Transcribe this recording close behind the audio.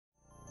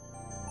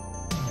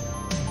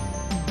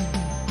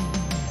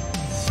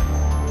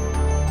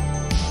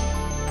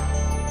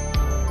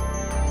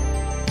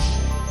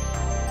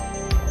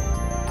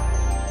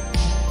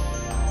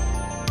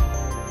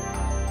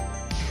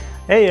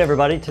Hey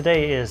everybody,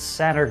 today is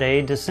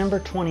Saturday, December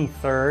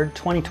 23rd,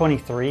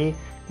 2023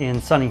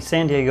 in sunny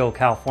San Diego,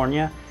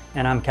 California,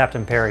 and I'm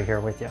Captain Perry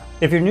here with you.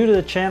 If you're new to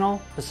the channel,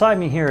 beside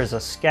me here is a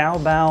Scow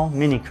Bow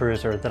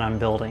Mini-Cruiser that I'm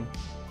building.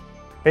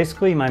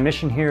 Basically, my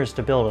mission here is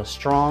to build a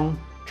strong,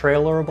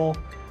 trailerable,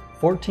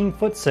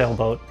 14-foot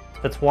sailboat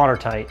that's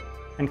watertight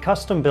and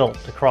custom built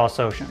to cross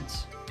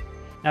oceans.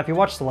 Now, if you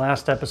watched the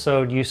last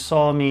episode, you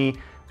saw me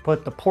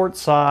put the port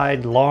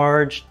side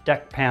large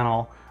deck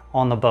panel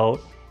on the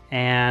boat,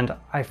 and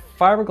I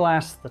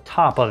fiberglassed the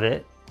top of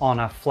it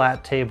on a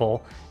flat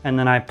table, and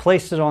then I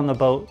placed it on the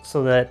boat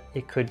so that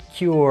it could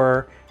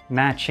cure,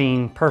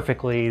 matching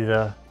perfectly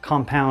the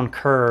compound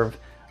curve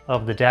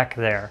of the deck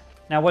there.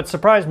 Now, what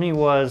surprised me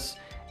was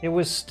it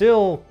was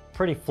still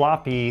pretty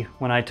floppy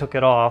when I took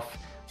it off,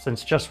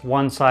 since just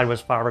one side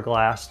was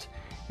fiberglassed,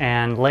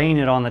 and laying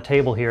it on the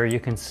table here, you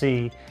can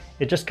see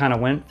it just kind of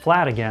went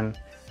flat again.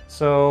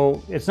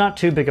 So it's not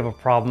too big of a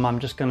problem. I'm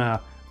just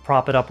gonna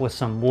prop it up with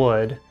some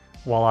wood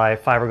while I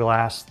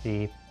fiberglass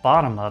the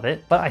bottom of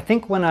it. But I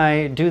think when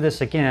I do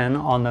this again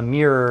on the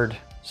mirrored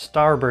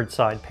starboard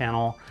side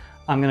panel,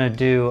 I'm gonna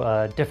do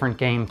a different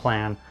game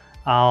plan.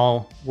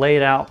 I'll lay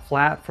it out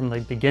flat from the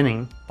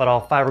beginning, but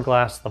I'll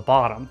fiberglass the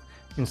bottom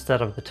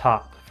instead of the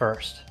top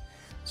first.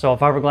 So I'll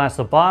fiberglass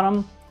the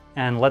bottom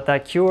and let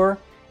that cure,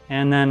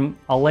 and then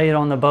I'll lay it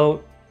on the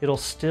boat. It'll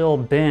still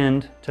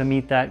bend to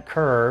meet that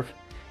curve.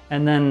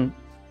 And then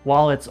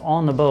while it's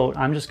on the boat,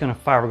 I'm just gonna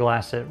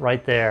fiberglass it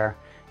right there,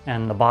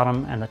 and the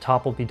bottom and the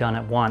top will be done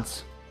at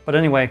once. But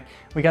anyway,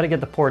 we got to get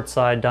the port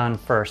side done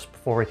first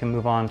before we can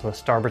move on to the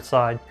starboard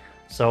side.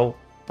 So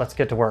let's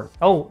get to work.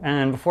 Oh,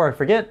 and before I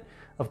forget,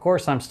 of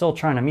course, I'm still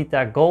trying to meet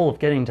that goal of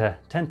getting to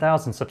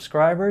 10,000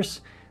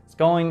 subscribers. It's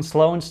going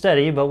slow and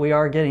steady, but we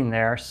are getting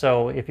there.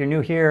 So if you're new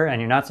here and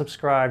you're not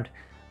subscribed,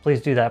 please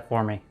do that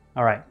for me.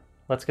 All right,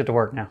 let's get to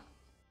work now.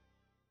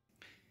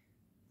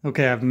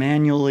 Okay, I've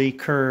manually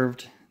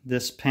curved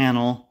this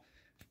panel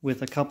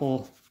with a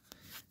couple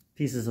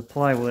pieces of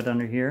plywood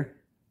under here,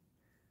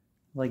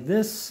 like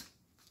this,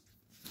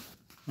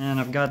 and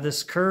I've got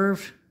this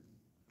curve.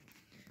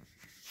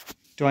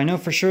 Do I know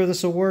for sure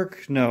this will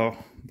work? No,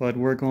 but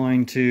we're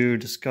going to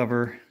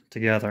discover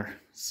together.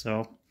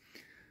 So,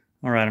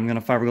 all right, I'm going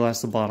to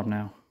fiberglass the bottom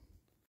now.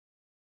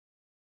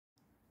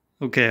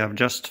 Okay, I've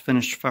just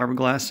finished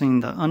fiberglassing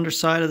the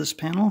underside of this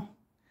panel,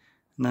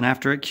 and then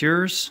after it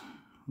cures,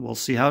 we'll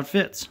see how it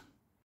fits.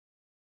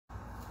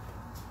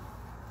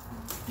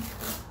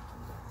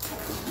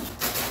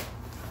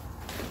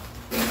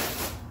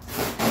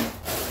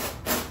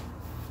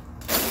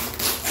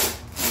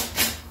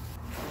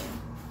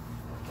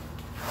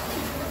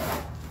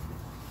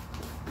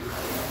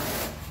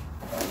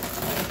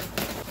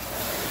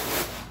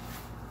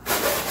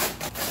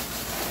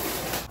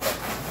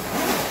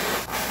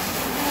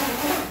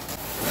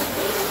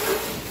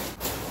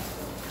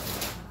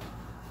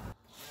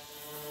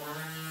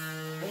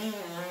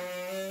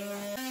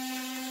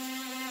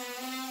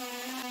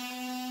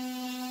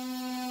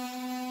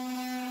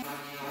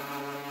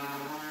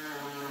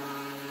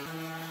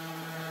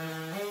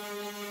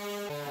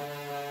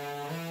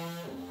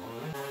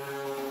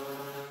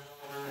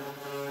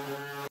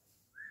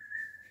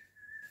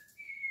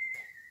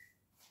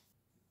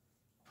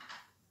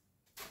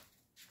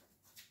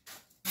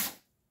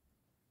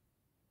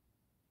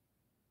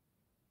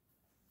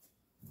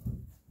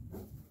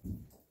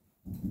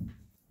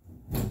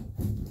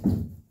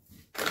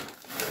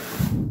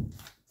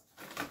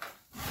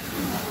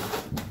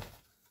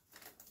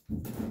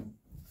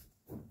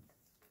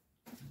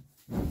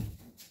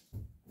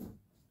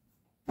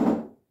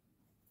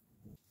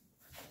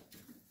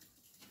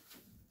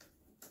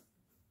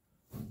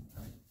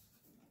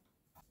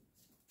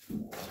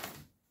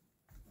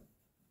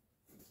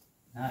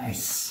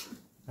 Nice.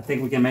 I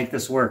think we can make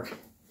this work.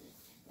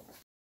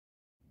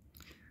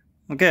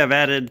 Okay, I've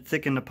added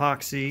thickened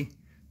epoxy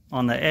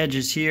on the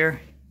edges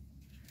here,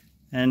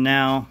 and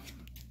now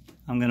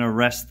I'm going to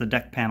rest the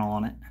deck panel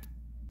on it.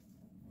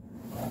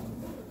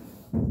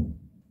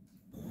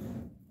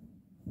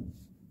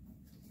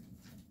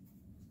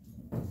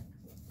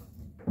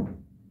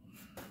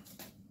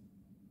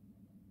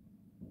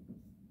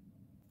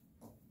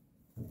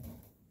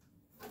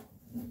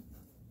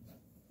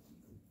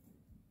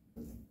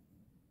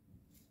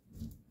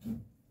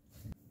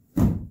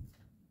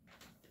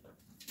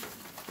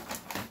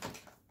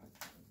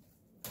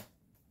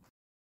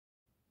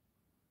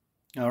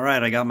 All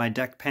right, I got my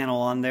deck panel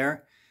on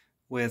there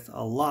with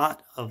a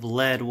lot of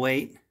lead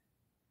weight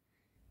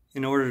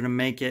in order to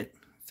make it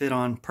fit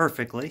on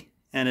perfectly.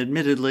 And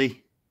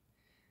admittedly,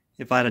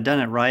 if I'd have done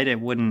it right, it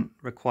wouldn't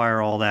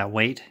require all that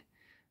weight.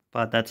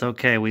 But that's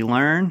okay, we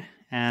learn,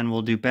 and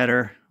we'll do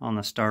better on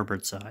the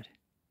starboard side.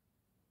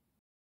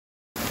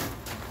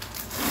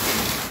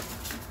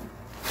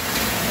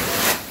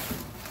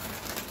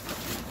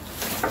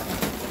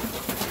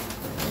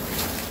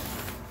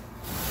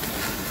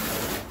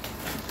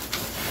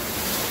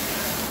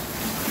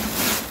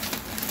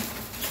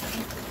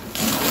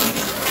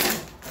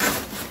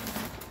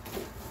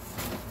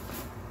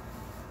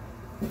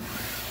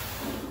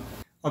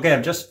 Okay,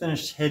 I've just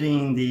finished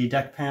hitting the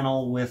deck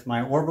panel with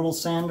my orbital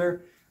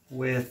sander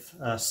with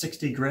a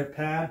 60 grit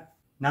pad.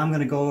 Now I'm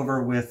going to go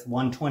over with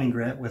 120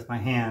 grit with my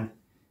hand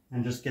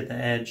and just get the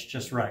edge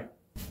just right.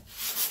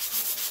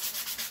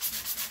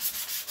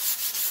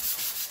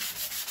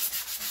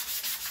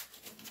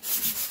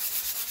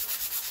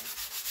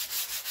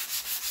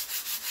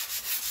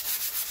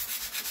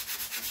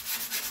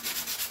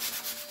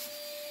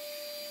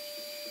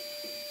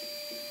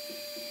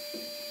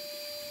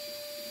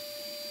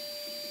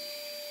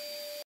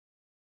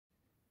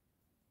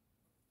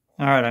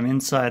 All right, I'm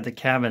inside the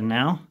cabin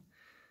now.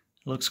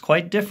 It looks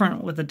quite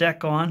different with the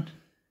deck on.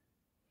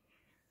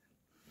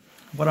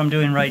 What I'm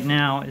doing right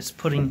now is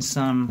putting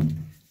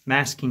some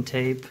masking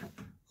tape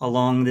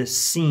along this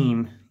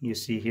seam you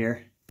see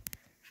here.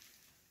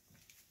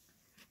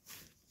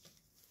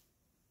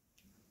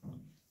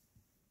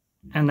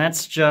 And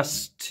that's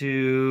just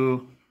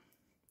to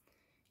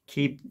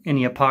keep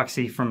any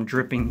epoxy from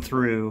dripping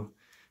through,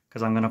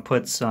 because I'm going to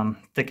put some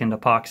thickened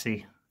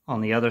epoxy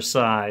on the other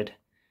side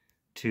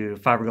to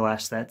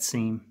fiberglass that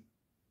seam.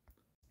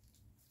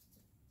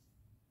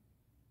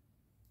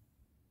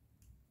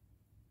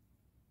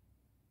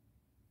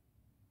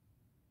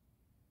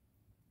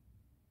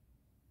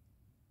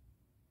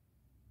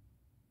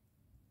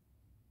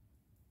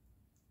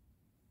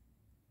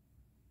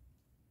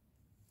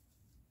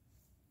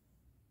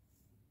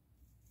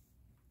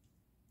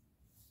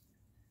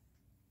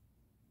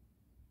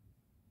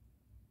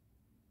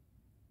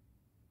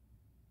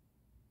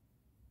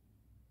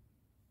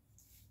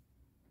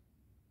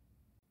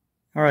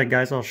 All right,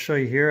 guys, I'll show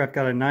you here. I've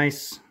got a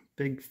nice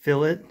big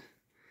fillet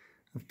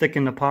of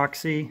thickened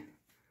epoxy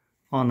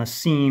on the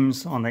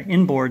seams, on the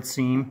inboard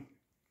seam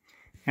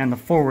and the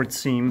forward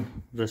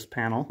seam of this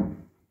panel.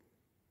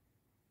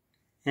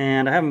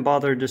 And I haven't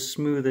bothered to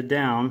smooth it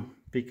down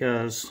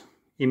because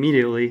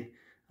immediately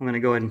I'm going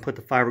to go ahead and put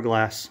the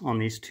fiberglass on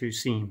these two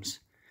seams.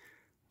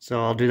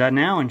 So I'll do that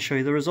now and show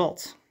you the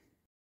results.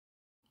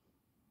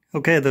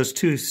 Okay, those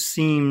two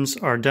seams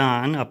are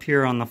done up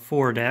here on the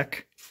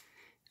foredeck.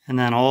 And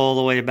then all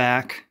the way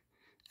back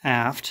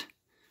aft,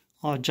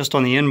 just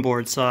on the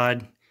inboard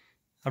side,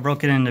 I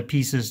broke it into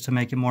pieces to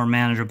make it more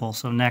manageable.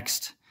 So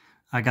next,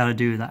 I got to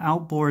do the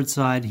outboard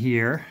side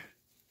here.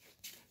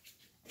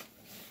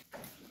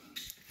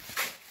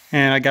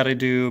 And I got to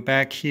do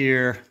back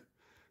here,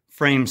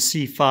 frame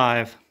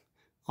C5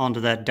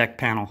 onto that deck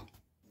panel.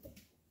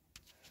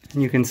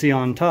 And you can see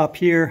on top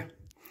here,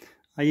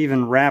 I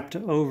even wrapped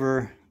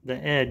over the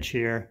edge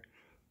here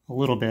a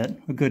little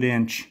bit, a good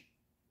inch.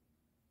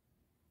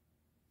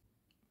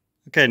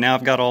 Okay, now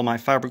I've got all my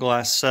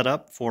fiberglass set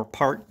up for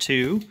part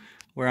 2,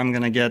 where I'm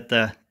going to get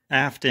the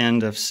aft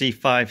end of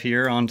C5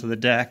 here onto the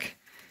deck,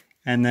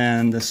 and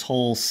then this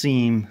whole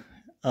seam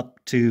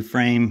up to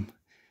frame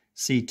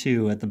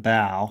C2 at the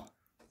bow.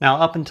 Now,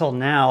 up until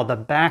now, the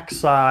back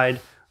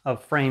side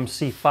of frame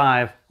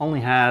C5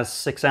 only has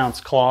 6-ounce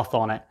cloth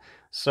on it.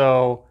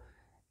 So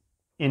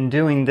in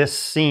doing this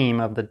seam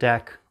of the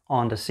deck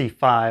onto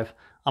C5,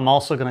 I'm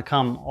also going to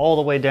come all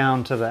the way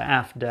down to the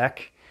aft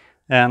deck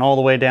and all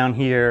the way down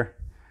here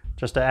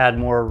just to add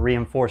more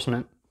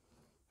reinforcement.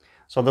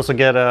 So this will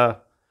get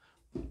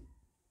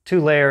 2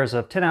 layers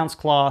of 10-ounce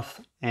cloth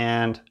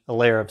and a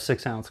layer of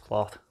 6-ounce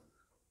cloth.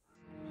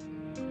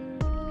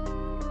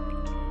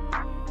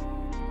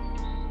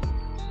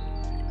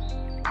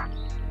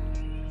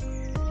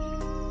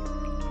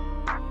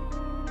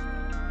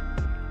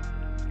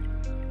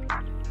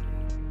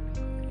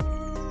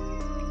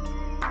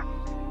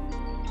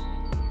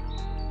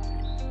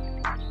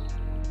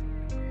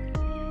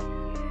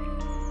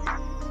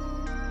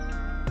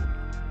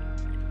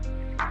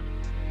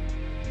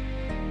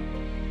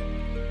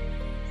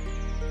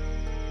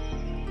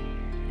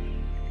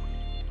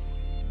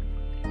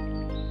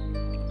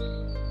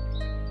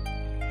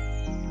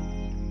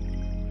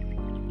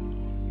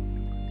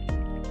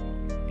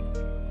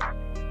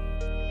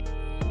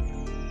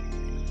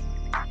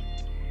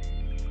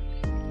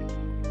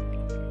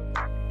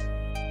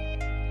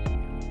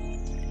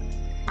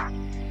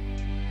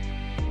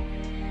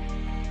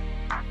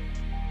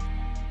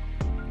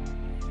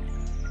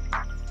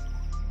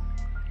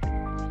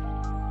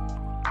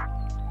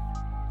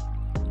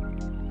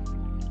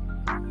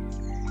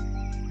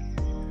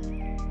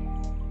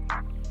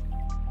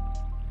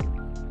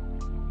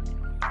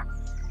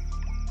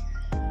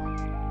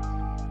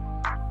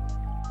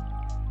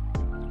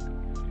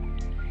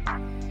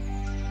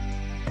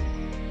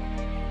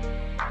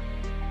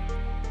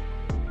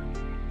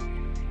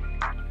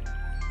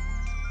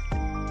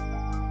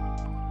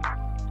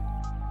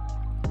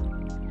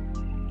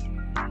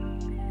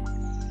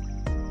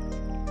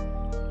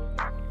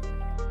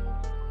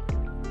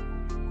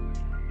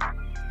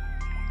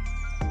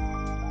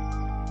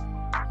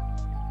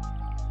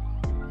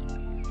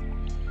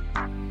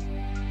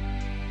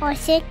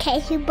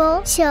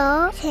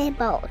 OCSS-070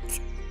 Sailboat.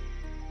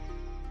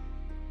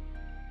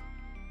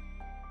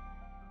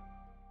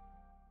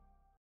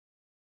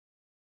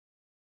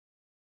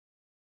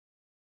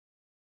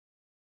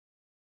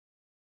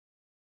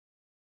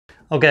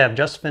 Okay, I've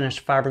just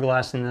finished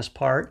fiberglassing this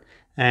part,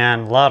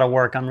 and a lot of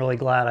work. I'm really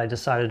glad I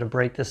decided to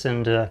break this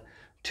into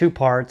 2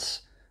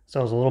 parts, so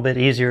it was a little bit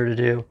easier to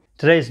do.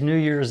 Today's New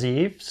Year's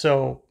Eve,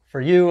 so for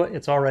you,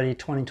 it's already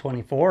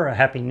 2024. A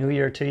Happy New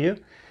Year to you.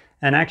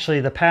 And actually,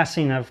 the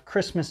passing of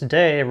Christmas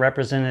Day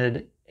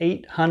represented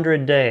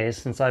 800 days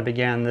since I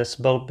began this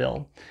boat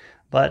build.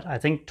 But I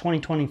think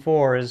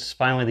 2024 is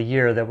finally the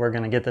year that we're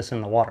going to get this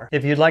in the water.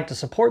 If you'd like to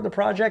support the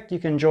project, you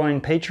can join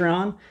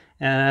Patreon,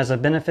 and as a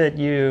benefit,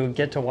 you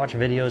get to watch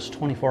videos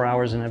 24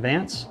 hours in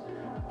advance.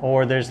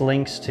 Or there's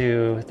links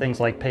to things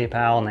like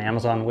PayPal and the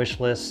Amazon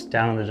wish list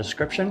down in the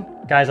description.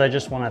 Guys, I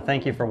just want to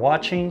thank you for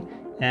watching,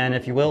 and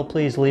if you will,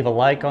 please leave a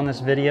like on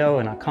this video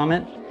and a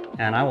comment,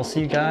 and I will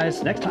see you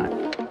guys next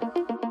time.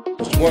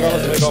 Just 1 hour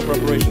to make all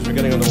preparations for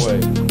getting on the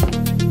way.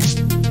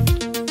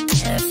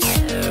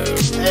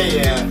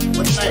 Hey,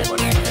 what's your name,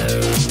 buddy?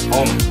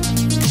 Home.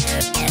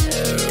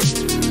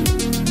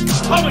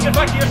 Get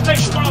back to your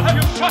station or I'll have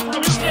you shot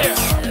from your ear!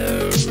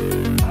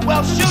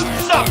 Well, shoot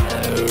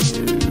something!